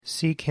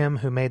Seek him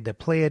who made the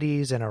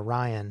Pleiades and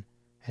Orion,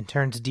 and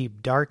turns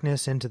deep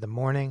darkness into the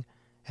morning,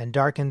 and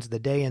darkens the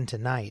day into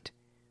night,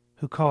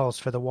 who calls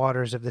for the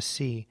waters of the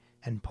sea,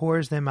 and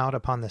pours them out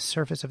upon the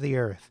surface of the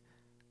earth.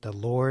 The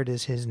Lord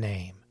is his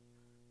name.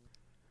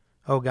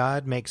 O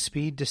God, make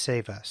speed to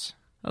save us.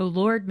 O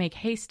Lord, make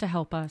haste to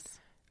help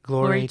us.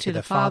 Glory to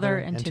the Father,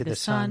 and to the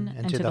Son,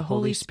 and to the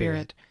Holy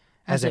Spirit,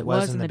 as it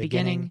was in the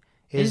beginning,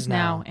 is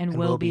now, and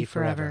will be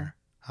forever.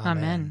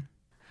 Amen.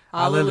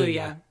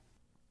 Alleluia.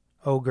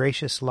 O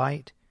gracious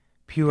light,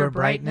 pure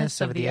brightness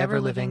of the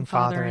ever-living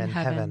Father in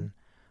heaven,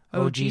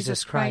 O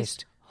Jesus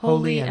Christ,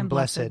 holy and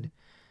blessed,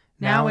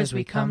 now as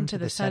we come to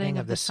the setting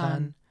of the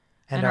sun,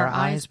 and our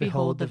eyes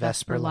behold the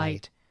vesper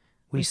light,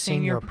 we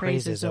sing your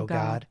praises, O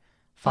God,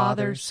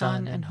 Father,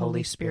 Son, and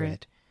Holy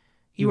Spirit.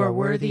 You are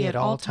worthy at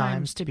all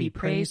times to be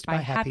praised by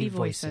happy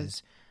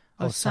voices,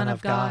 O Son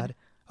of God,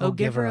 O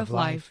Giver of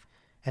life,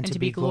 and to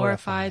be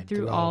glorified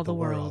through all the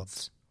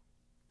worlds.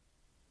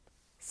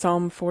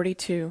 Psalm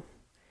 42.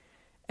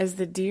 As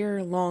the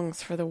deer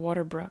longs for the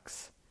water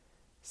brooks,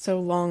 so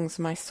longs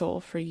my soul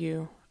for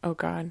you, O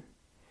God.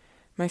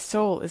 My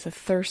soul is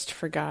athirst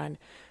for God,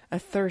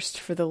 athirst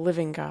for the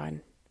living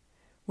God.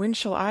 When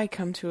shall I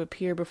come to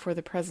appear before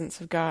the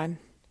presence of God?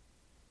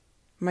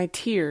 My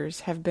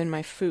tears have been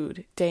my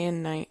food day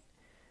and night,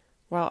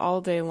 while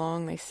all day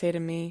long they say to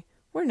me,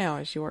 Where now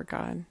is your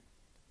God?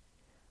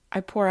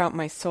 I pour out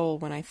my soul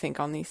when I think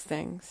on these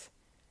things,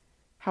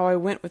 how I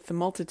went with the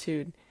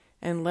multitude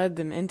and led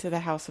them into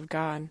the house of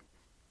God,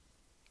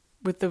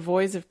 with the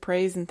voice of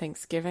praise and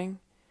thanksgiving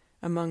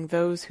among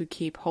those who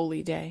keep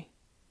holy day.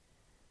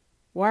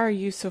 Why are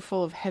you so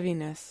full of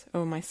heaviness,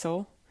 O my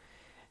soul?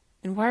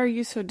 And why are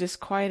you so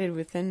disquieted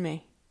within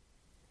me?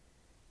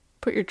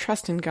 Put your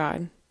trust in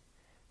God,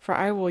 for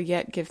I will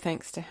yet give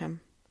thanks to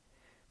him.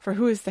 For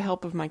who is the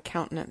help of my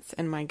countenance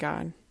and my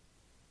God?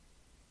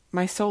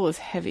 My soul is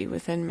heavy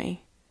within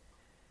me.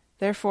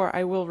 Therefore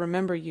I will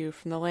remember you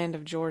from the land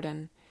of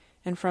Jordan,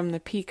 and from the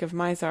peak of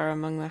Mizar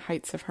among the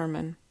heights of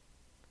Hermon.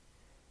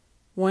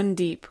 One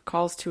deep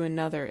calls to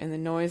another in the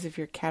noise of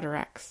your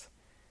cataracts.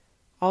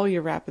 All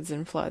your rapids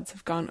and floods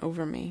have gone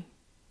over me.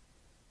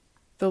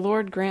 The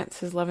Lord grants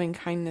his loving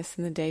kindness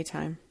in the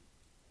daytime.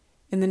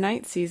 In the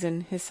night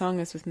season his song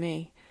is with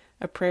me,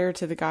 a prayer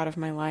to the God of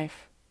my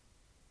life.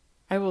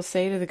 I will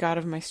say to the God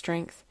of my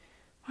strength,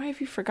 Why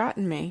have you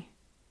forgotten me?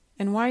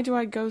 And why do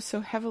I go so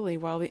heavily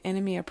while the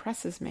enemy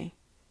oppresses me?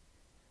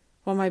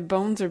 While my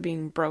bones are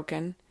being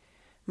broken,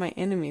 my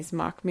enemies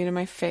mock me to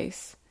my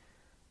face.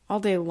 All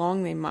day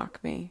long they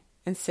mock me,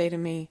 and say to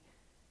me,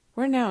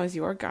 Where now is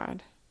your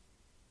God?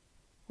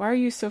 Why are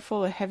you so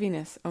full of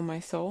heaviness, O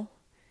my soul?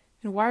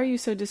 And why are you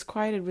so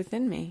disquieted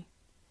within me?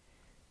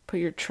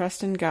 Put your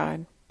trust in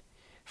God,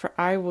 for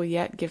I will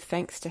yet give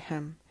thanks to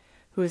him,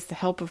 who is the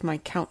help of my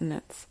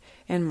countenance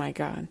and my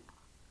God.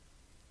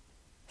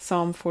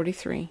 Psalm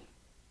 43.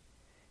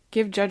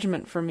 Give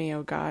judgment for me,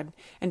 O God,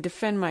 and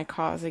defend my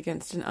cause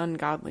against an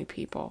ungodly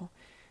people.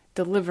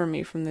 Deliver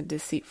me from the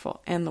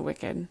deceitful and the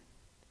wicked.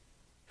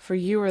 For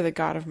you are the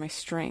God of my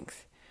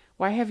strength.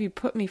 Why have you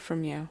put me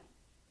from you?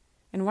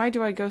 And why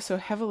do I go so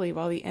heavily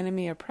while the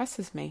enemy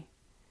oppresses me?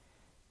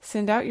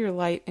 Send out your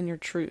light and your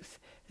truth,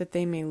 that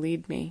they may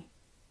lead me,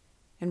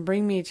 and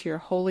bring me to your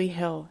holy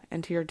hill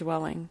and to your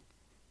dwelling,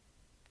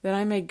 that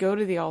I may go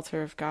to the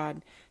altar of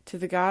God, to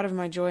the God of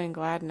my joy and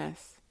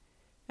gladness.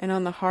 And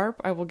on the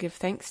harp I will give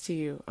thanks to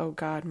you, O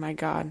God, my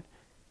God.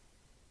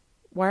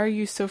 Why are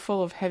you so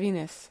full of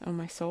heaviness, O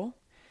my soul?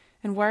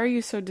 And why are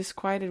you so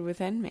disquieted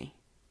within me?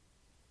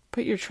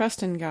 Put your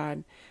trust in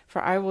God,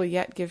 for I will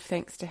yet give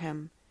thanks to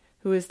him,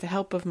 who is the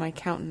help of my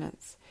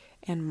countenance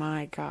and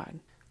my God.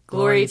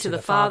 Glory to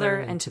the Father,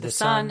 and to the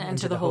Son, and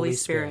to the Holy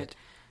Spirit,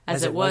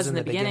 as it was in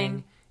the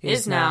beginning,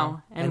 is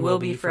now, and will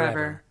be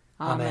forever.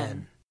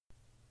 Amen.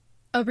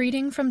 A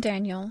reading from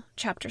Daniel,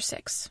 chapter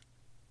 6.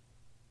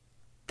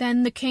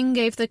 Then the king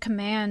gave the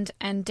command,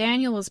 and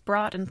Daniel was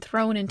brought and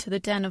thrown into the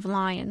den of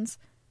lions.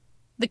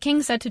 The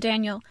king said to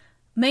Daniel,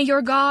 May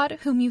your God,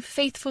 whom you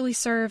faithfully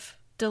serve,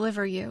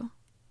 deliver you.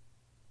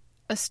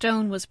 A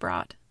stone was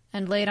brought,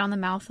 and laid on the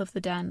mouth of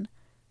the den,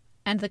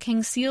 and the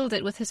king sealed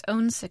it with his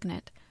own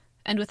signet,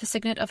 and with the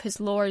signet of his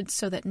lord,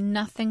 so that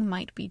nothing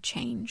might be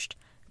changed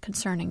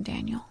concerning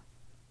Daniel.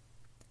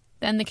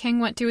 Then the king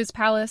went to his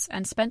palace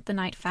and spent the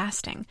night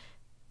fasting.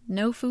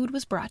 No food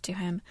was brought to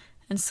him,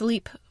 and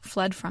sleep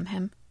fled from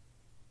him.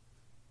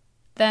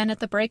 Then at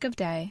the break of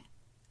day,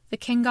 the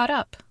king got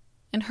up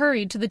and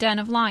hurried to the den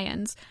of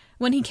lions.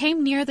 When he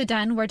came near the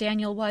den where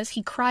Daniel was,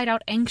 he cried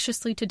out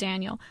anxiously to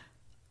Daniel,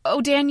 O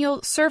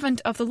Daniel,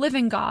 servant of the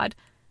living God,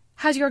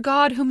 has your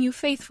God, whom you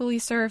faithfully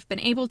serve, been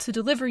able to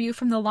deliver you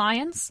from the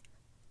lions?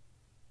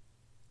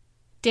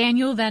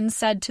 Daniel then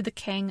said to the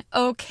king,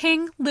 O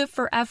king, live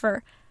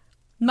forever.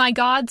 My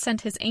God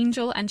sent his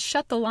angel and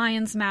shut the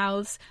lions'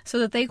 mouths so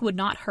that they would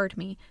not hurt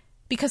me,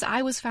 because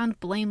I was found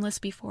blameless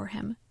before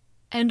him.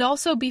 And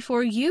also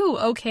before you,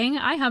 O king,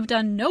 I have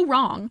done no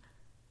wrong.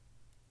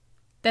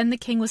 Then the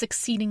king was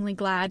exceedingly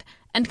glad,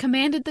 and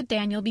commanded that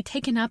Daniel be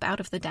taken up out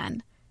of the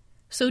den.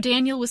 So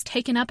Daniel was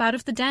taken up out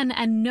of the den,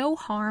 and no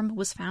harm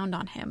was found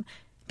on him,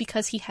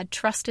 because he had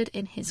trusted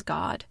in his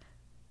God.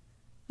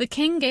 The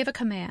king gave a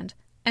command,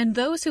 and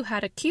those who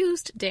had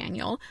accused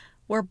Daniel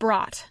were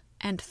brought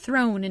and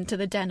thrown into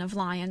the den of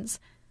lions,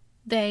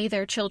 they,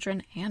 their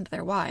children, and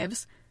their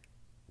wives.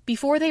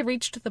 Before they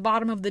reached the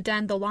bottom of the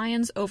den, the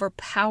lions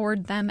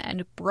overpowered them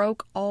and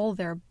broke all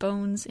their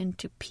bones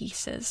into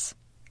pieces.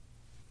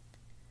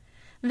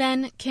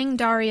 Then King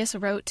Darius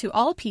wrote to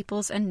all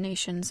peoples and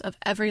nations of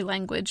every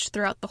language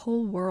throughout the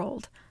whole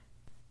world,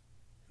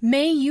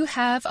 "May you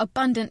have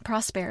abundant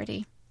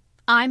prosperity.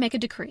 I make a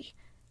decree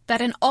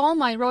that in all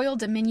my royal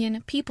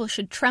dominion people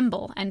should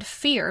tremble and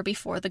fear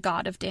before the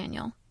God of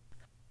Daniel.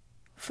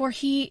 For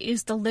he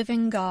is the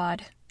living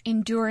God,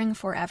 enduring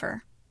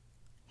forever.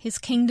 His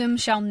kingdom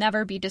shall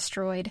never be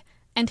destroyed,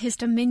 and his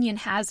dominion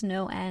has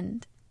no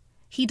end.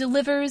 He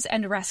delivers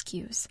and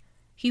rescues.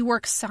 He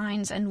works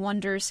signs and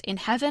wonders in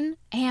heaven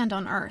and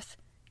on earth,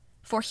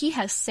 for he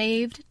has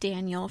saved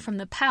Daniel from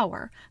the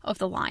power of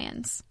the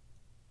lions."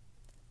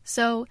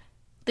 So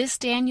this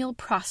Daniel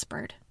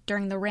prospered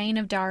during the reign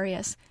of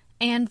Darius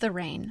and the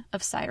reign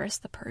of Cyrus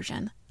the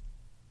Persian.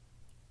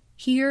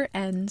 Here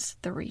ends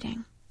the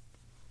reading.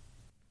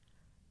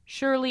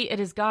 Surely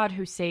it is God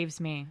who saves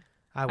me.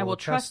 I will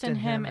trust in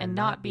him and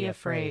not be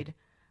afraid.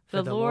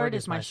 For the Lord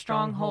is my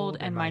stronghold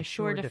and my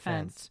sure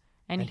defense,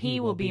 and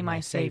he will be my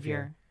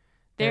Savior.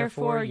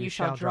 Therefore you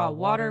shall draw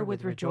water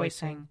with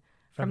rejoicing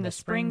from the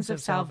springs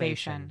of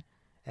salvation.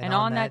 And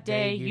on that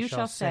day you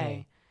shall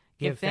say,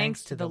 "Give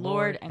thanks to the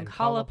Lord and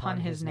call upon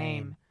his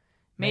name.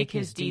 Make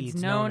his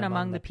deeds known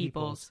among the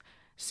peoples.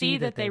 See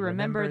that they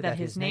remember that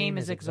his name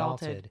is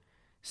exalted.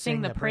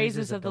 Sing the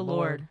praises of the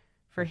Lord,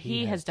 for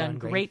he has done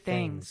great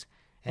things,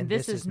 and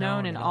this is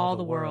known in all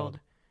the world.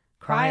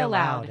 Cry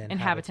aloud,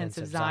 inhabitants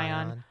of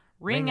Zion,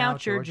 ring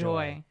out your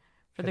joy,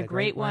 for the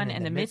great one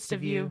in the midst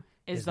of you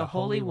is the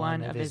Holy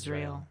One of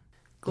Israel."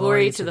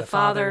 Glory to the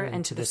Father,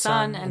 and to the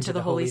Son, and to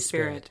the Holy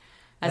Spirit,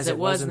 as it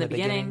was in the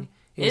beginning,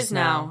 is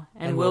now,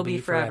 and will be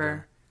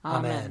forever.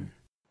 Amen.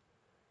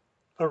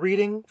 A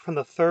reading from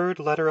the third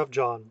letter of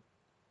John.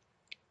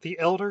 The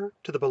elder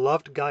to the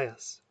beloved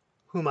Gaius,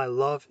 whom I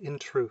love in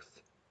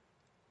truth.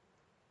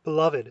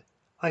 Beloved,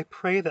 I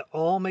pray that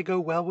all may go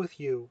well with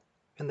you,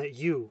 and that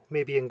you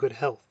may be in good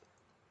health,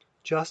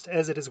 just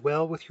as it is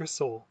well with your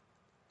soul.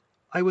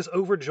 I was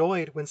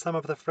overjoyed when some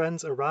of the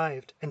friends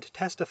arrived and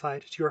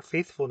testified to your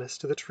faithfulness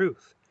to the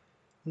truth,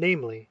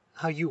 namely,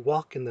 how you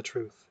walk in the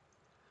truth.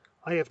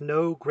 I have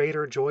no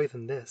greater joy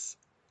than this,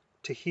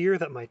 to hear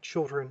that my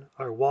children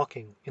are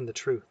walking in the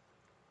truth.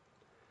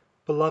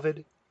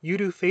 Beloved, you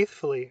do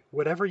faithfully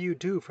whatever you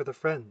do for the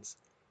friends,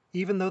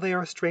 even though they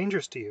are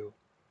strangers to you.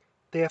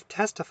 They have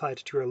testified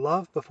to your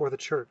love before the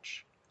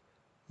church.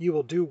 You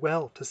will do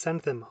well to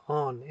send them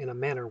on in a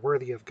manner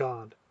worthy of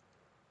God,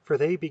 for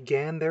they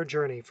began their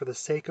journey for the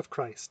sake of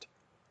Christ,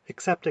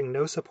 accepting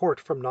no support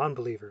from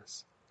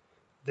non-believers.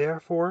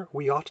 Therefore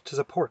we ought to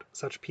support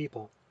such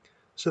people,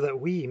 so that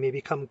we may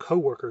become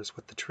co-workers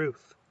with the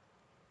truth.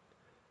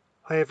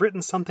 I have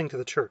written something to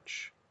the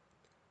church,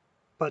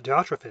 but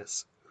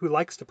Diotrephes, who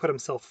likes to put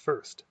himself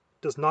first,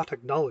 does not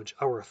acknowledge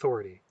our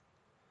authority.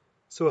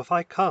 So if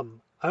I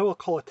come, I will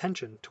call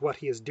attention to what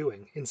he is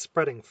doing in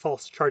spreading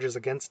false charges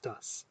against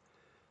us.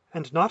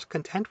 And not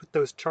content with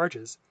those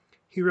charges,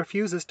 he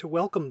refuses to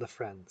welcome the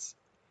friends,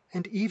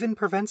 and even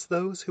prevents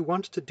those who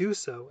want to do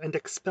so and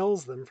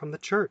expels them from the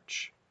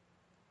church.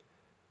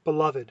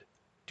 Beloved,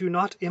 do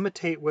not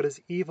imitate what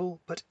is evil,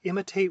 but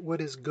imitate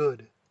what is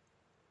good.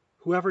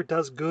 Whoever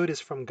does good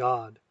is from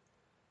God.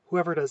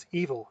 Whoever does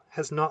evil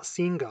has not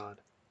seen God.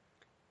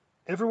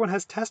 Everyone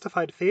has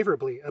testified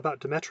favorably about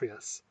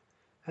Demetrius,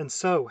 and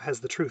so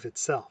has the truth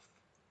itself.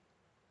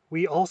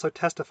 We also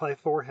testify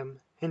for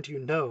him, and you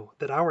know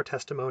that our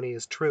testimony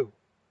is true.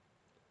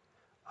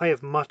 I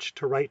have much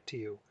to write to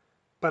you,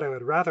 but I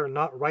would rather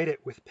not write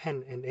it with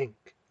pen and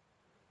ink.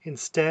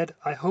 Instead,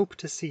 I hope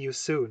to see you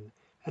soon,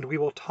 and we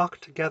will talk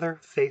together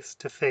face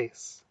to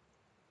face.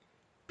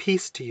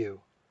 Peace to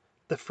you.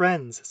 The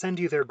friends send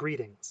you their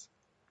greetings.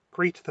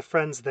 Greet the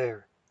friends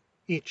there,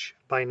 each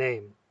by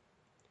name.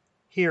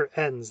 Here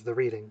ends the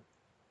reading.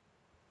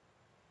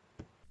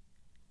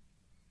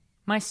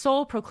 My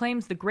soul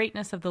proclaims the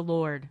greatness of the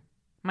Lord.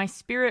 My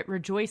spirit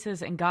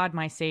rejoices in God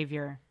my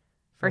Savior.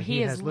 For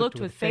he has looked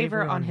with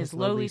favor on his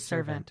lowly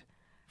servant.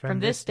 From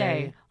this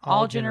day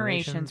all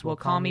generations will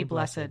call me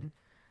blessed.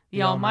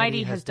 The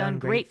Almighty has done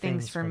great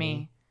things for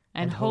me,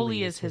 and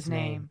holy is his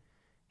name.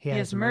 He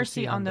has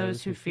mercy on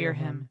those who fear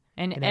him,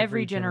 in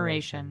every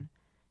generation.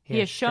 He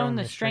has shown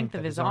the strength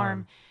of his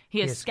arm. He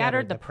has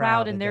scattered the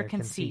proud in their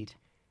conceit.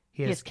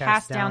 He has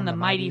cast down the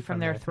mighty from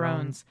their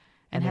thrones,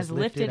 and has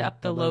lifted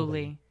up the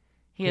lowly.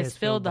 He has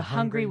filled the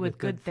hungry with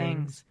good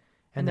things,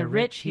 and the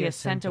rich he has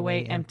sent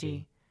away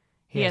empty.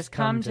 He has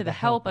come to the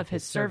help of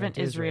his servant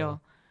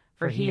Israel,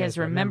 for he has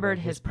remembered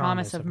his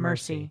promise of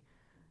mercy,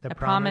 the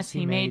promise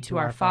he made to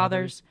our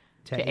fathers,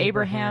 to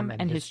Abraham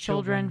and his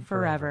children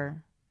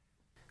forever.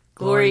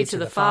 Glory to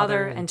the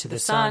Father, and to the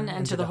Son,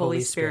 and to the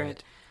Holy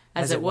Spirit,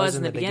 as it was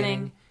in the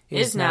beginning,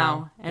 is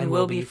now, and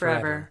will be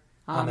forever.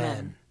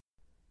 Amen.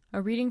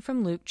 A reading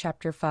from Luke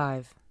chapter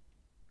 5.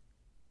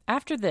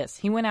 After this,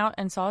 he went out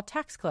and saw a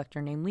tax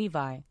collector named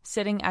Levi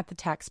sitting at the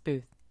tax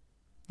booth.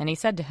 And he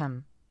said to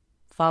him,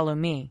 "Follow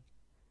me."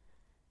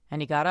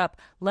 And he got up,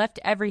 left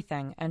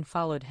everything, and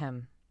followed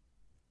him.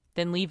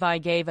 Then Levi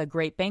gave a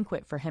great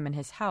banquet for him in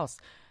his house,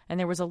 and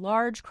there was a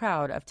large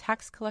crowd of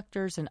tax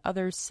collectors and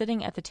others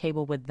sitting at the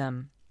table with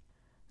them.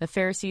 The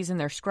Pharisees and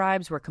their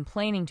scribes were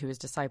complaining to his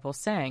disciples,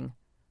 saying,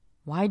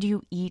 "Why do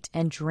you eat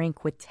and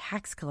drink with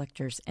tax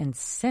collectors and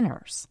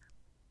sinners?"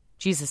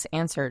 Jesus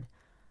answered,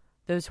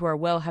 "Those who are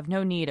well have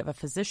no need of a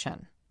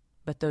physician,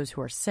 but those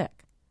who are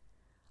sick.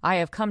 I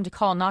have come to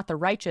call not the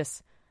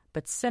righteous,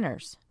 but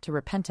sinners to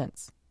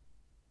repentance."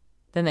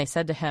 Then they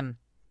said to him,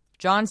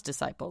 "John's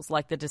disciples,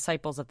 like the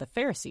disciples of the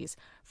Pharisees,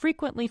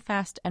 frequently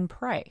fast and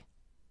pray,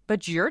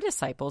 but your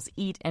disciples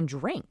eat and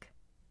drink."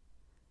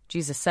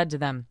 Jesus said to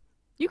them,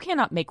 "You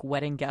cannot make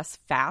wedding guests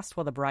fast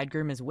while the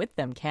bridegroom is with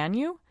them, can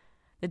you?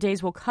 The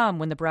days will come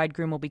when the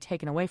bridegroom will be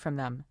taken away from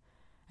them,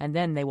 and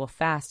then they will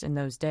fast in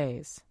those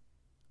days."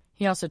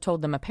 He also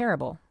told them a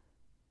parable.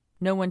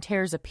 "No one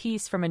tears a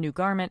piece from a new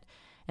garment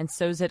and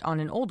sews it on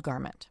an old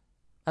garment.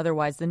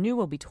 Otherwise the new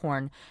will be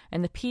torn,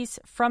 and the piece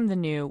from the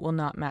new will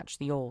not match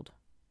the old.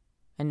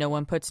 And no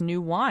one puts new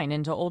wine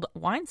into old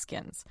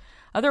wineskins.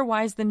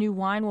 Otherwise the new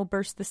wine will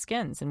burst the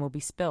skins and will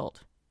be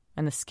spilled,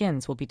 and the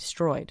skins will be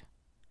destroyed.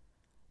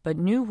 But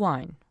new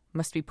wine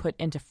must be put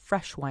into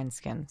fresh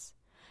wineskins.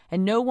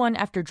 And no one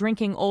after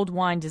drinking old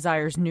wine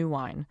desires new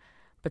wine,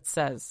 but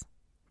says,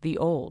 'The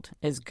old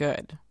is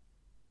good.'"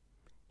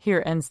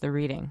 Here ends the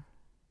reading.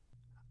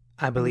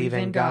 I believe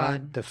in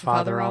God, the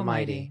Father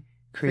Almighty,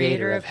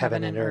 creator of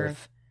heaven and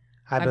earth.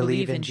 I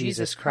believe in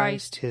Jesus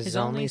Christ, his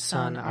only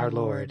Son, our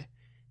Lord.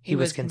 He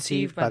was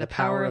conceived by the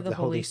power of the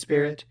Holy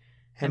Spirit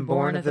and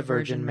born of the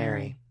Virgin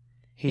Mary.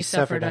 He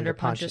suffered under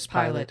Pontius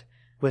Pilate,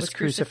 was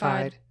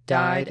crucified,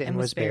 died, and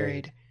was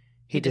buried.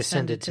 He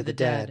descended to the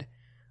dead.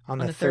 On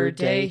the third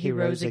day he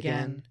rose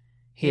again.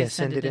 He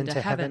ascended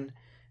into heaven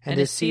and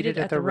is seated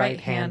at the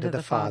right hand of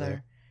the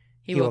Father.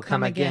 He will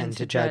come again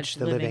to judge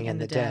the living and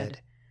the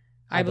dead.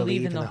 I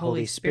believe in the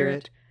Holy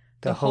Spirit,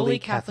 the Holy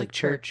Catholic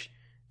Church,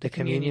 the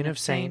communion of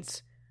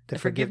saints, the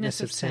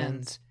forgiveness of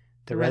sins,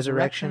 the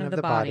resurrection of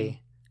the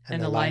body,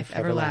 and the life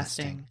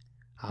everlasting.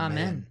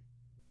 Amen.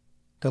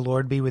 The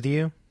Lord be with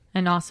you.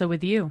 And also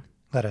with you.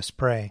 Let us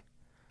pray.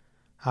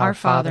 Our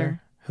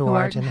Father, who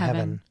art in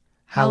heaven,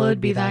 hallowed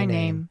be thy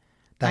name.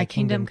 Thy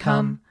kingdom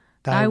come,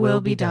 thy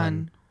will be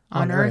done,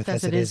 on earth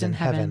as it is in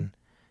heaven.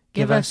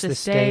 Give us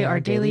this day our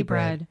daily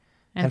bread,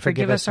 and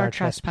forgive us our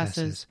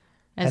trespasses,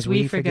 as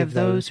we forgive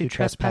those who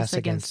trespass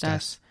against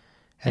us.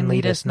 And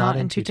lead us not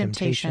into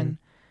temptation,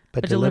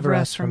 but deliver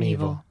us from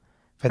evil.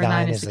 For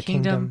thine is the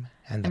kingdom,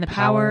 and the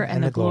power,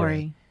 and the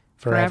glory,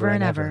 forever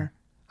and ever.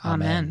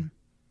 Amen.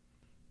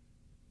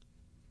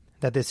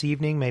 That this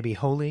evening may be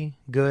holy,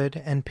 good,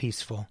 and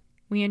peaceful.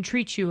 We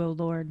entreat you, O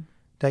Lord.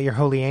 That your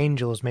holy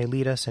angels may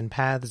lead us in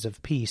paths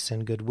of peace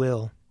and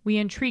goodwill. We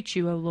entreat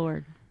you, O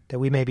Lord. That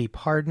we may be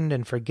pardoned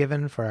and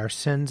forgiven for our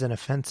sins and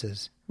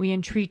offenses. We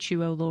entreat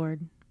you, O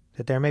Lord.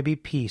 That there may be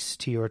peace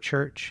to your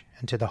church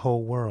and to the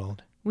whole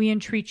world. We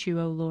entreat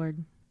you, O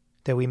Lord.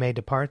 That we may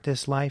depart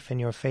this life in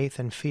your faith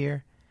and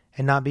fear,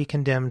 and not be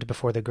condemned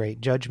before the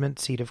great judgment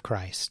seat of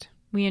Christ.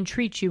 We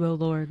entreat you, O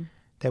Lord.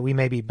 That we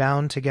may be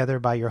bound together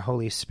by your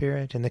Holy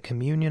Spirit in the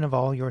communion of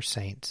all your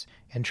saints,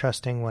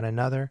 entrusting one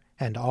another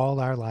and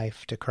all our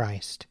life to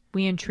Christ.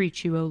 We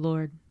entreat you, O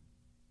Lord.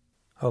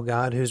 O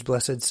God, whose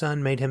blessed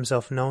Son made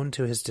himself known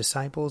to his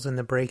disciples in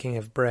the breaking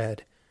of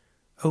bread,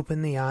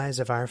 open the eyes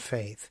of our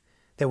faith,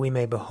 that we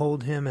may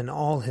behold him in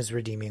all his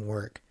redeeming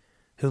work,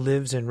 who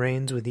lives and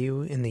reigns with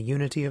you in the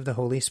unity of the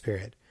Holy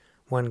Spirit,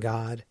 one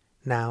God,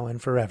 now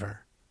and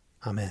forever.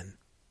 Amen.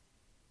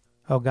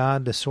 O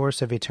God, the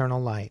source of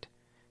eternal light,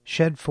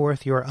 shed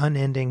forth your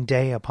unending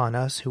day upon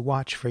us who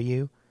watch for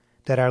you,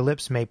 that our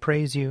lips may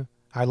praise you,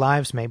 our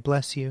lives may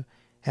bless you,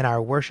 and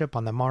our worship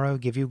on the morrow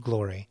give you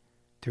glory,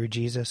 through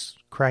Jesus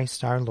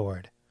Christ our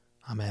Lord.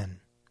 Amen.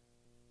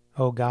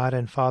 O God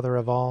and Father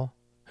of all,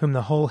 whom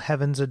the whole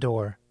heavens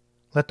adore,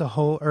 let the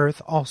whole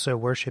earth also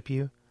worship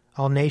you,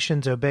 all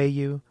nations obey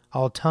you,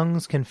 all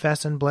tongues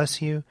confess and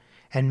bless you,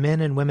 and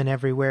men and women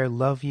everywhere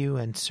love you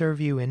and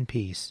serve you in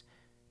peace,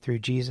 through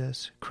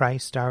Jesus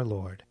Christ our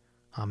Lord.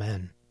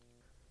 Amen.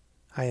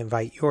 I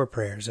invite your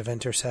prayers of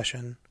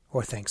intercession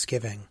or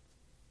thanksgiving.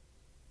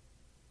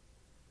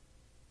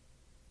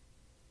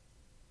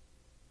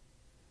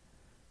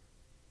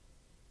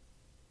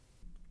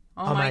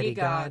 Almighty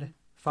God,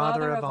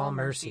 Father of all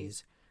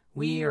mercies,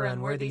 we, your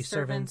unworthy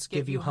servants,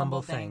 give you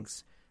humble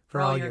thanks for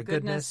all your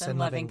goodness and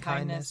loving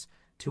kindness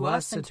to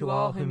us and to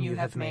all whom you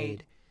have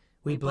made.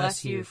 We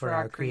bless you for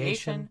our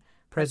creation,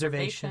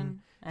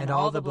 preservation, and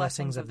all the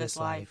blessings of this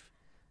life,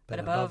 but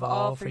above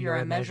all for your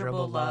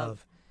immeasurable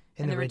love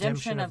in the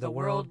redemption of the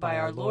world by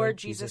our Lord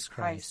Jesus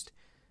Christ,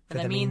 for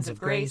the means of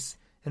grace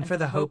and for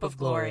the hope of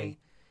glory.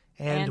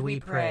 And we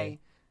pray,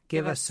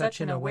 give us such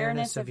an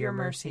awareness of your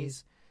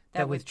mercies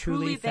that with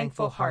truly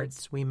thankful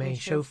hearts we may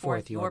show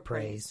forth your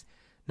praise,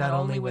 not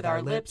only with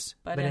our lips,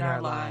 but in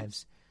our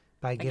lives,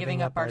 by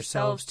giving up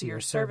ourselves to your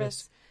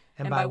service,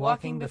 and by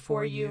walking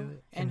before you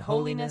in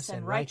holiness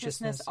and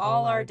righteousness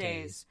all our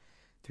days,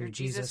 through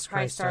Jesus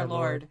Christ our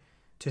Lord,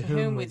 to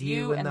whom with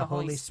you and the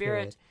Holy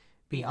Spirit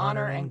be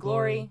honor and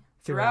glory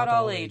throughout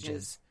all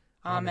ages.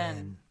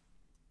 Amen.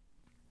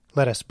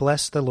 Let us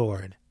bless the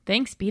Lord.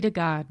 Thanks be to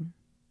God.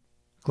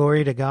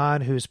 Glory to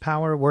God, whose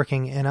power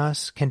working in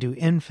us can do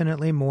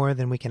infinitely more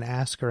than we can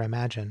ask or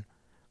imagine.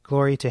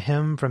 Glory to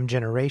him from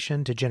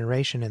generation to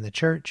generation in the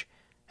Church,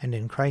 and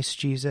in Christ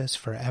Jesus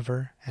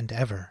forever and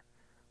ever.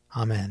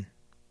 Amen.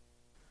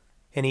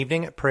 An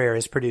Evening at Prayer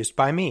is produced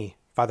by me,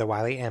 Father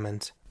Wiley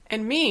Ammons.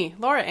 And me,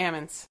 Laura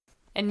Ammons.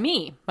 And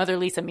me, Mother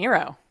Lisa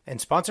Meirow.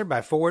 And sponsored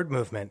by Forward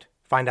Movement.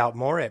 Find out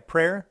more at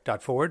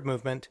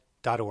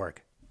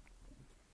prayer.forwardmovement.org.